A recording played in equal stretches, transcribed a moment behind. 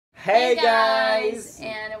Hey guys!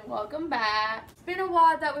 And welcome back. It's been a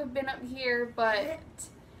while that we've been up here, but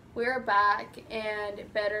we're back and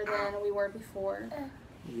better than we were before.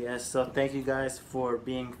 Yes, so thank you guys for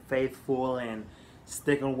being faithful and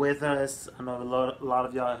sticking with us. I know a lot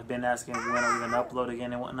of y'all have been asking when are we going to upload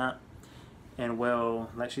again and whatnot. And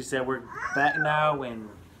well, like she said, we're back now and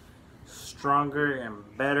stronger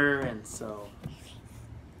and better, and so...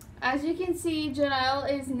 As you can see, Jonael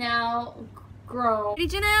is now grown. Ready,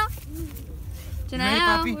 Jonael?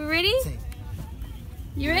 Jonael, we ready?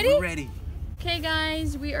 You ready? We're ready. Okay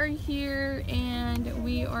guys, we are here and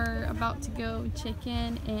we are about to go check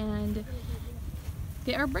in and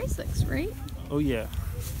get our bracelets, right? Oh yeah.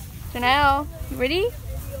 Jonael, you ready?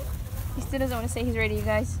 He still doesn't want to say he's ready, you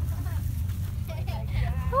guys.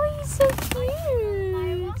 Oh, he's so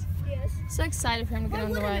cute. So excited for him to get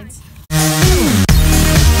on the rides.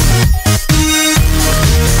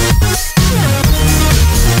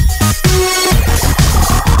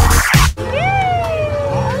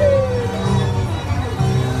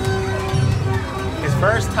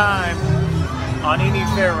 First time on any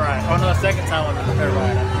fair ride. Oh no, second time on the fair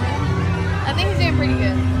ride. I think he's doing pretty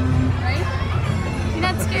good, right? You're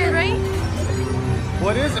not scared, right?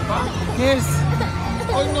 What is it, Pop? Yes.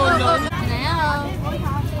 Oh no, no. Now,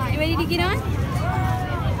 you ready to get on?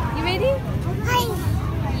 You ready? Hi.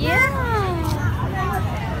 Yeah.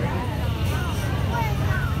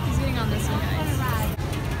 He's getting on this one, guys.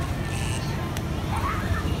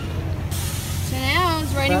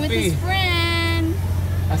 Jonael's riding with his friend.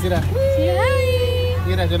 Así da. Say hi.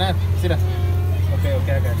 Mira, Jonael. Así da. Okay,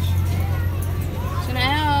 I got you.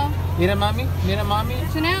 Jonael. Mira, mommy. Mira, mommy.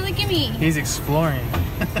 Jonael, look at me. He's exploring.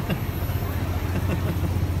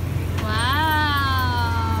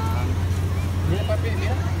 Wow. Mira, papi,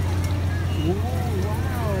 mira. Wow.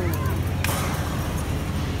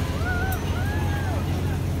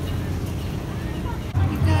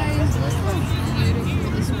 You guys, look how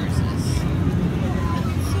beautiful this horse is.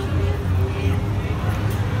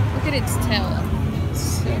 Look at its tail. It's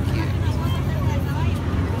so cute.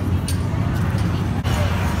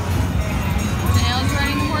 Jonael's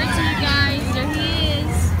riding the horse, you guys. There he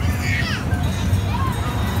is.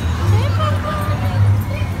 Hey, Papa.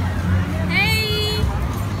 Hey.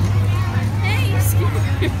 Hey, he's scared.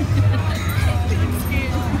 He's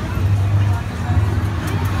scared.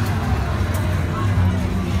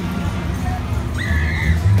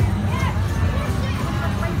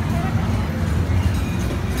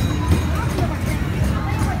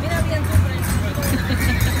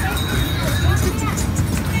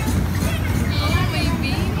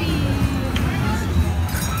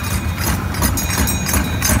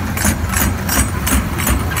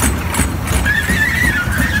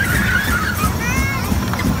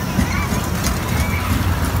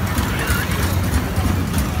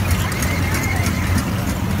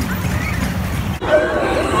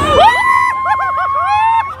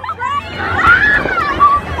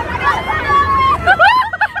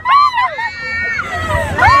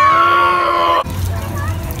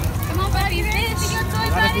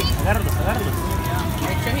 Agárralos.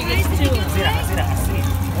 Make sure he gets two. Así.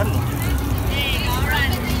 Agárralo.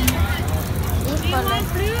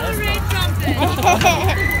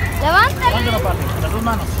 Levántalo, papi. Las dos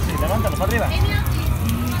manos. Sí, levántalo para arriba.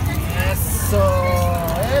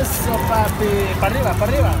 Eso, papi. Para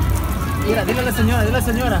arriba. Mira, dile a la señora.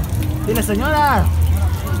 Dile, señora.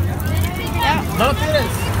 No lo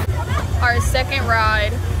tires. Our second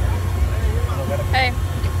ride. Hey,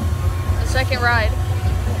 the second ride.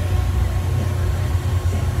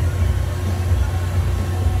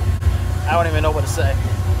 I don't even know what to say.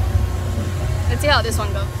 Let's see how this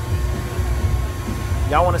one goes.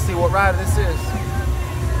 Y'all want to see what ride this is?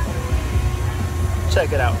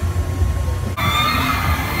 Check it out.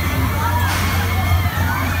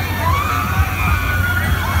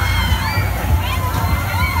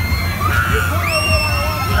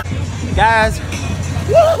 Guys,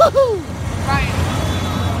 woo-hoo-hoo! Right.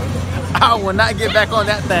 I will not get back on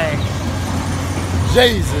that thing.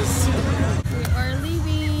 Jesus. We are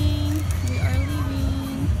leaving.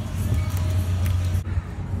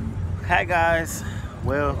 Hi guys.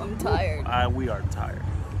 Well, I'm tired. We are tired.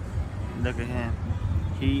 Look at him.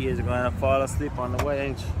 He is going to fall asleep on the way,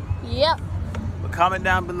 ain't you? Yep. But comment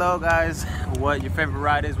down below, guys, what your favorite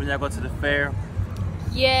ride is when y'all go to the fair.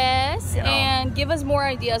 Yes, You know. and give us more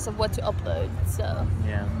ideas of what to upload. So.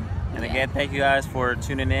 Yeah. And Yeah. again, thank you guys for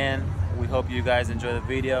tuning in. We hope you guys enjoy the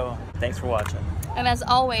video. Thanks for watching. And as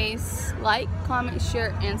always, like, comment,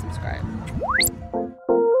 share, and subscribe.